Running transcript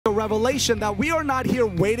the revelation that we are not here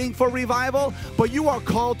waiting for revival, but you are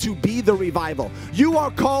called to be the revival. You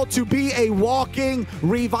are called to be a walking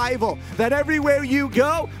revival. That everywhere you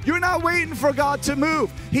go, you're not waiting for God to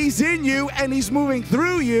move. He's in you and He's moving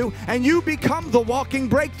through you, and you become the walking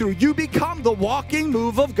breakthrough. You become the walking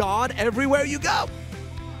move of God everywhere you go.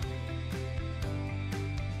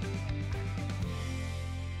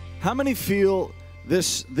 How many feel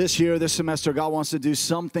this year, this semester, God wants to do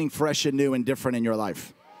something fresh and new and different in your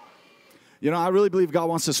life? You know, I really believe God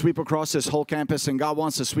wants to sweep across this whole campus, and God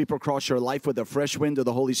wants to sweep across your life with a fresh wind of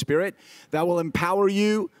the Holy Spirit that will empower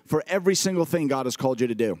you for every single thing God has called you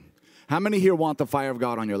to do. How many here want the fire of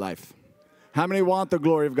God on your life? How many want the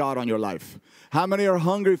glory of God on your life? How many are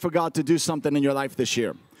hungry for God to do something in your life this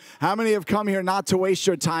year? How many have come here not to waste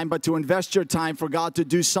your time, but to invest your time for God to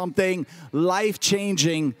do something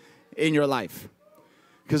life-changing in your life?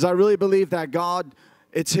 Because I really believe that God,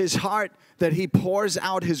 it's His heart that He pours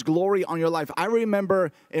out His glory on your life. I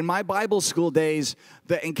remember in my Bible school days,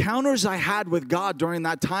 the encounters I had with God during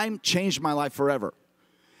that time changed my life forever.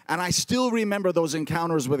 And I still remember those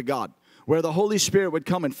encounters with God, where the Holy Spirit would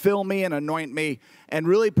come and fill me and anoint me and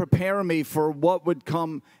really prepare me for what would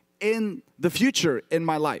come in the future in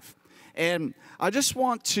my life. And I just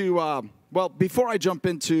want to, well, before I jump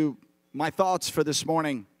into my thoughts for this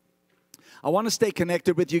morning, I want to stay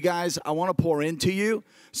connected with you guys. I want to pour into you.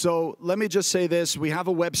 So let me just say this. We have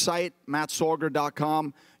a website,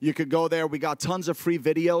 MattSorger.com. You could go there. We got tons of free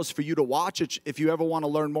videos for you to watch if you ever want to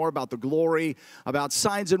learn more about the glory, about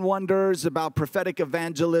signs and wonders, about prophetic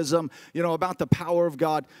evangelism, you know, about the power of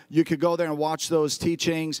God. You could go there and watch those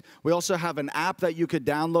teachings. We also have an app that you could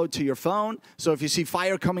download to your phone. So if you see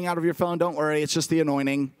fire coming out of your phone, don't worry. It's just the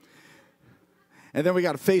anointing. And then we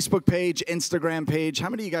got a Facebook page, Instagram page. How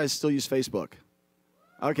many of you guys still use Facebook?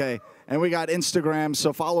 Okay. And we got Instagram,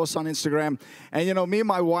 so follow us on Instagram. And, you know, me and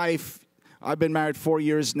my wife, I've been married 4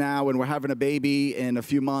 years now, and we're having a baby in a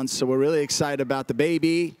few months, so we're really excited about the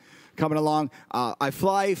baby coming along. I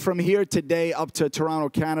fly from here today up to Toronto,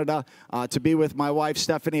 Canada, to be with my wife,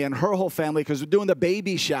 Stephanie, and her whole family, because we're doing the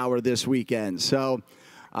baby shower this weekend. So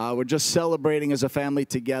we're just celebrating as a family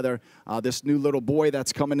together this new little boy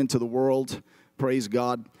that's coming into the world. Praise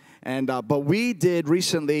God. And but we did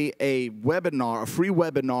recently a webinar, a free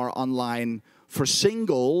webinar online for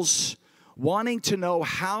singles wanting to know,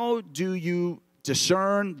 how do you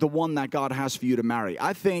discern the one that God has for you to marry?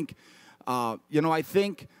 I think, I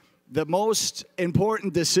think the most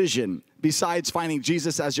important decision besides finding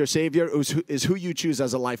Jesus as your Savior is who you choose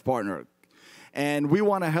as a life partner. And we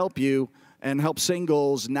want to help you and help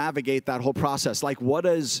singles navigate that whole process. Like, what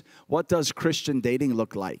does Christian dating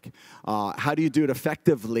look like? How do you do it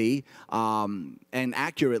effectively and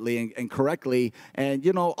accurately and correctly? And,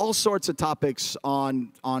 you know, all sorts of topics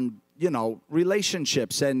on you know,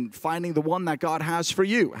 relationships and finding the one that God has for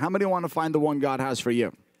you. How many want to find the one God has for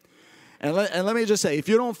you? And let me just say, if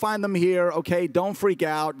you don't find them here, okay, don't freak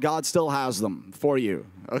out. God still has them for you,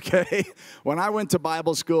 okay? When I went to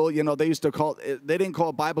Bible school, you know, they didn't call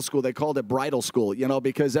it Bible school, they called it bridal school, you know,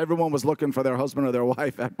 because everyone was looking for their husband or their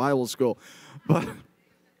wife at Bible school. But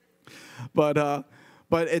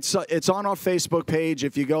it's on our Facebook page.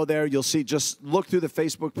 If you go there, you'll see, just look through the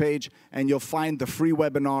Facebook page, and you'll find the free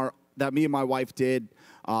webinar that me and my wife did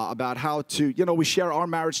about how to, you know, we share our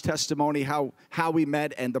marriage testimony, how we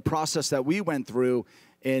met, and the process that we went through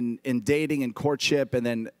in dating and courtship, and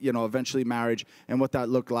then, you know, eventually marriage, and what that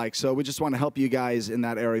looked like. So we just want to help you guys in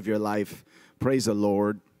that area of your life. Praise the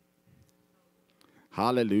Lord.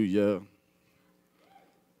 Hallelujah.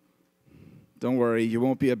 Don't worry, you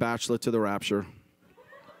won't be a bachelor to the rapture.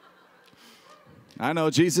 I know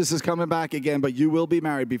Jesus is coming back again, but you will be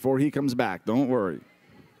married before He comes back. Don't worry.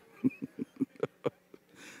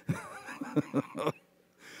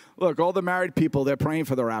 Look, all the married people, they're praying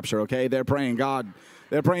for the rapture, okay? They're praying, God,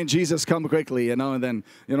 they're praying, Jesus, come quickly, you know? And then,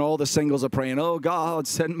 you know, all the singles are praying, oh, God,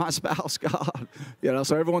 send my spouse, God. You know,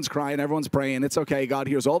 so everyone's crying, everyone's praying. It's okay. God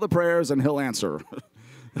hears all the prayers, and He'll answer.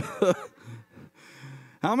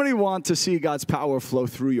 How many want to see God's power flow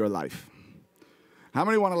through your life? How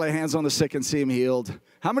many want to lay hands on the sick and see them healed?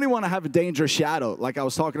 How many want to have a dangerous shadow, like I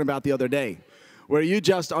was talking about the other day, where you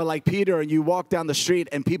just are like Peter and you walk down the street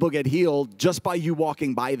and people get healed just by you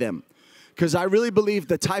walking by them? Because I really believe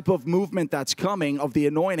the type of movement that's coming of the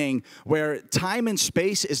anointing, where time and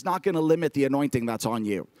space is not going to limit the anointing that's on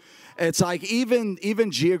you. It's like even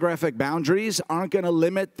geographic boundaries aren't going to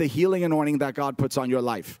limit the healing anointing that God puts on your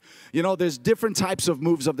life. You know, there's different types of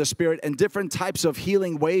moves of the Spirit and different types of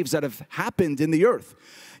healing waves that have happened in the earth.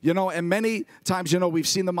 You know, and many times, you know, we've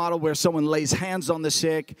seen the model where someone lays hands on the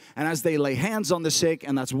sick, and as they lay hands on the sick,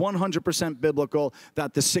 and that's 100% biblical,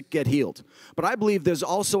 that the sick get healed. But I believe there's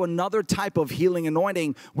also another type of healing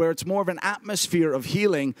anointing where it's more of an atmosphere of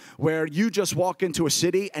healing, where you just walk into a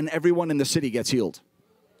city and everyone in the city gets healed.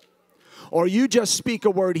 Or you just speak a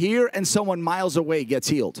word here and someone miles away gets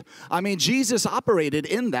healed. I mean, Jesus operated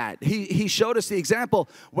in that. He showed us the example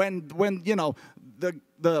when you know,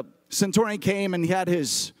 the centurion came and he had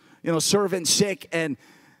his, you know, servant sick, and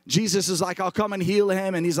Jesus is like, I'll come and heal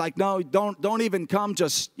him. And he's like, no, don't even come.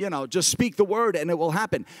 Just, you know, just speak the word and it will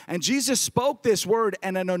happen. And Jesus spoke this word,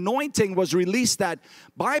 and an anointing was released that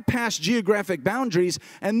bypassed geographic boundaries.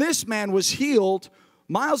 And this man was healed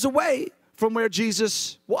miles away from where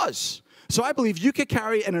Jesus was. So I believe you could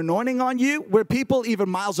carry an anointing on you where people even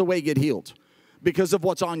miles away get healed because of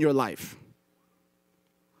what's on your life.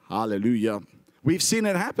 Hallelujah. We've seen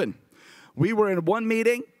it happen. We were in one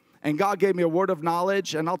meeting, and God gave me a word of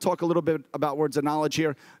knowledge, and I'll talk a little bit about words of knowledge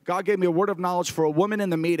here. God gave me a word of knowledge for a woman in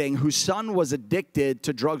the meeting whose son was addicted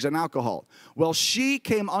to drugs and alcohol. Well, she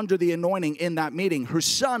came under the anointing in that meeting. Her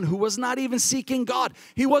son, who was not even seeking God,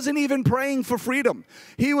 he wasn't even praying for freedom.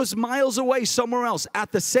 He was miles away somewhere else.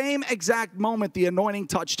 At the same exact moment the anointing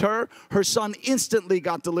touched her, her son instantly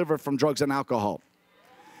got delivered from drugs and alcohol.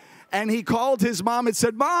 And he called his mom and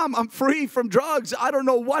said, Mom, I'm free from drugs. I don't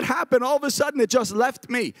know what happened. All of a sudden, it just left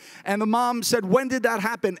me. And the mom said, when did that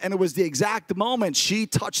happen? And it was the exact moment she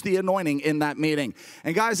touched the anointing in that meeting.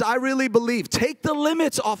 And guys, I really believe, take the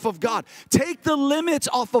limits off of God. Take the limits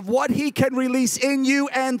off of what he can release in you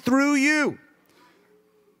and through you.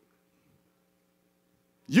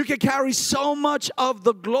 You can carry so much of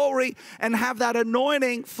the glory and have that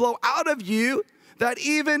anointing flow out of you that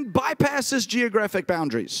even bypasses geographic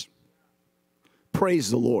boundaries.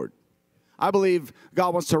 Praise the Lord. I believe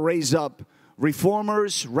God wants to raise up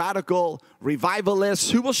reformers, radical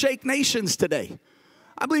revivalists who will shake nations today.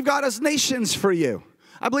 I believe God has nations for you.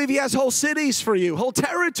 I believe he has whole cities for you, whole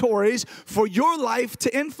territories for your life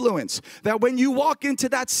to influence. That when you walk into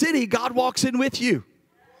that city, God walks in with you.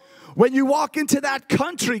 When you walk into that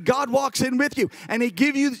country, God walks in with you, and He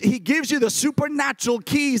gives you the supernatural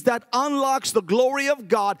keys that unlocks the glory of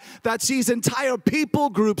God, that sees entire people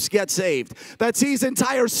groups get saved, that sees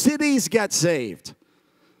entire cities get saved.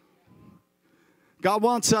 God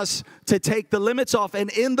wants us to take the limits off,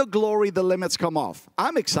 and in the glory, the limits come off.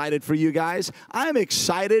 I'm excited for you guys. I'm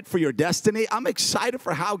excited for your destiny. I'm excited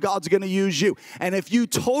for how God's going to use you. And if you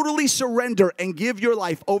totally surrender and give your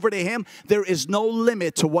life over to Him, there is no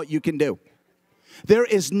limit to what you can do. There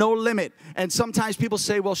is no limit. And sometimes people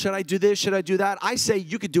say, well, should I do this? Should I do that? I say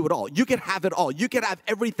you could do it all. You could have it all. You could have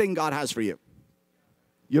everything God has for you.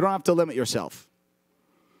 You don't have to limit yourself.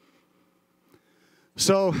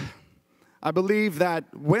 So I believe that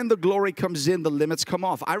when the glory comes in, the limits come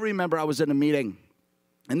off. I remember I was in a meeting,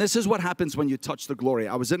 and this is what happens when you touch the glory.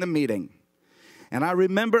 I was in a meeting, and I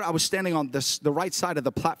remember I was standing on the right side of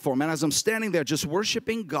the platform, and as I'm standing there just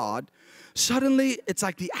worshiping God, suddenly it's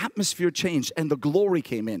like the atmosphere changed, and the glory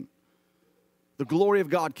came in. The glory of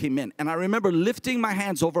God came in. And I remember lifting my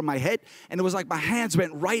hands over my head, and it was like my hands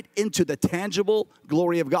went right into the tangible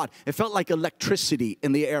glory of God. It felt like electricity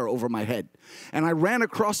in the air over my head. And I ran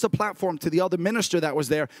across the platform to the other minister that was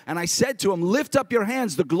there, and I said to him, lift up your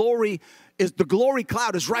hands. The glory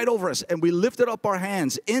cloud is right over us. And we lifted up our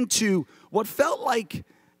hands into what felt like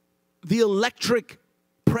the electric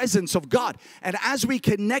presence of God. And as we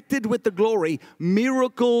connected with the glory,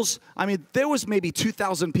 miracles, I mean, there was maybe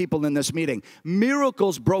 2,000 people in this meeting.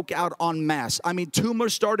 Miracles broke out en masse. I mean,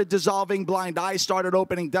 tumors started dissolving, blind eyes started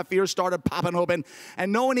opening, deaf ears started popping open,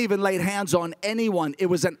 and no one even laid hands on anyone. It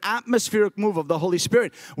was an atmospheric move of the Holy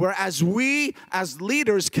Spirit, where as we, as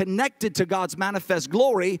leaders, connected to God's manifest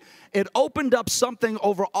glory, it opened up something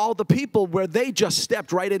over all the people where they just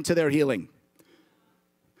stepped right into their healing.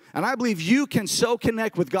 And I believe you can so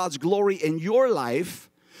connect with God's glory in your life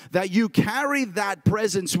that you carry that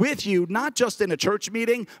presence with you, not just in a church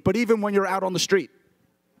meeting, but even when you're out on the street.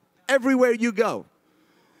 Everywhere you go.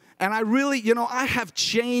 And I really, I have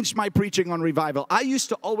changed my preaching on revival. I used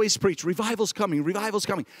to always preach, revival's coming, revival's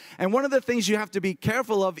coming. And one of the things you have to be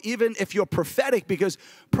careful of, even if you're prophetic, because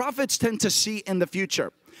prophets tend to see in the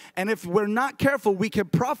future. And if we're not careful, we can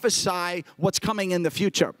prophesy what's coming in the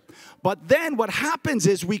future. But then what happens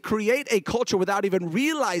is we create a culture without even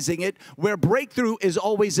realizing it, where breakthrough is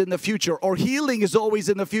always in the future, or healing is always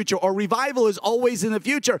in the future, or revival is always in the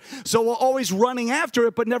future. So we're always running after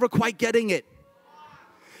it, but never quite getting it.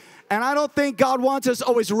 And I don't think God wants us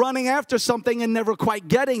always running after something and never quite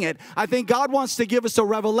getting it. I think God wants to give us a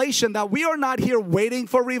revelation that we are not here waiting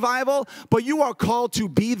for revival, but you are called to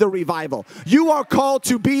be the revival. You are called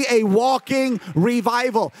to be a walking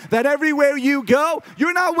revival. That everywhere you go,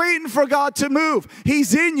 you're not waiting for God to move.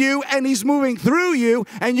 He's in you and He's moving through you,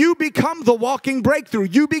 and you become the walking breakthrough.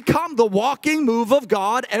 You become the walking move of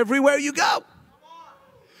God everywhere you go.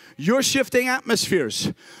 You're shifting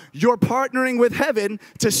atmospheres. You're partnering with heaven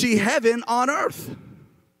to see heaven on earth.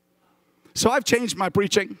 So I've changed my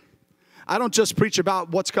preaching. I don't just preach about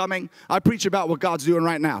what's coming. I preach about what God's doing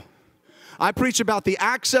right now. I preach about the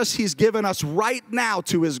access He's given us right now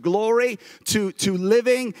to His glory, to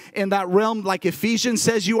living in that realm. Like Ephesians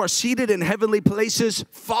says, you are seated in heavenly places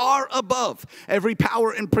far above every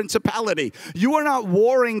power and principality. You are not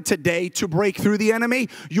warring today to break through the enemy.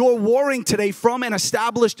 You're warring today from an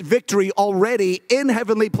established victory already in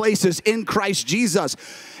heavenly places in Christ Jesus.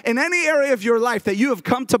 In any area of your life that you have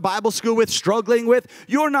come to Bible school with, struggling with,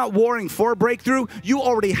 you're not warring for a breakthrough. You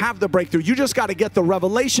already have the breakthrough. You just got to get the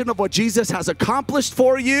revelation of what Jesus has accomplished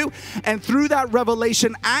for you, and through that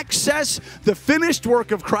revelation, access the finished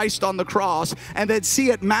work of Christ on the cross, and then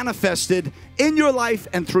see it manifested in your life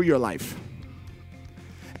and through your life.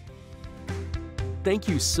 Thank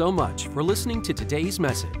you so much for listening to today's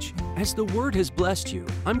message. As the Word has blessed you,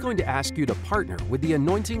 I'm going to ask you to partner with the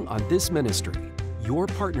anointing on this ministry. Your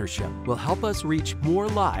partnership will help us reach more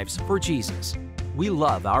lives for Jesus. We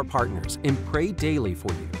love our partners and pray daily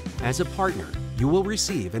for you. As a partner, you will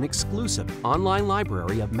receive an exclusive online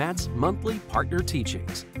library of Matt's monthly partner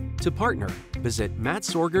teachings. To partner, visit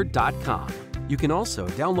MattSorger.com. You can also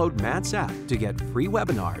download Matt's app to get free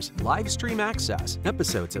webinars, live stream access,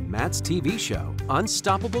 episodes of Matt's TV show,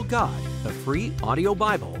 Unstoppable God, the free audio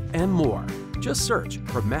Bible, and more. Just search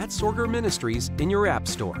for MattSorger Ministries in your app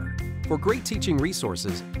store. For great teaching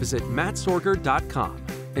resources, visit MattSorger.com.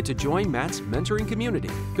 And to join Matt's mentoring community,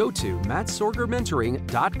 go to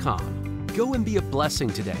MattSorgerMentoring.com. Go and be a blessing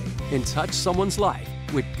today and touch someone's life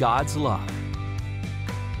with God's love.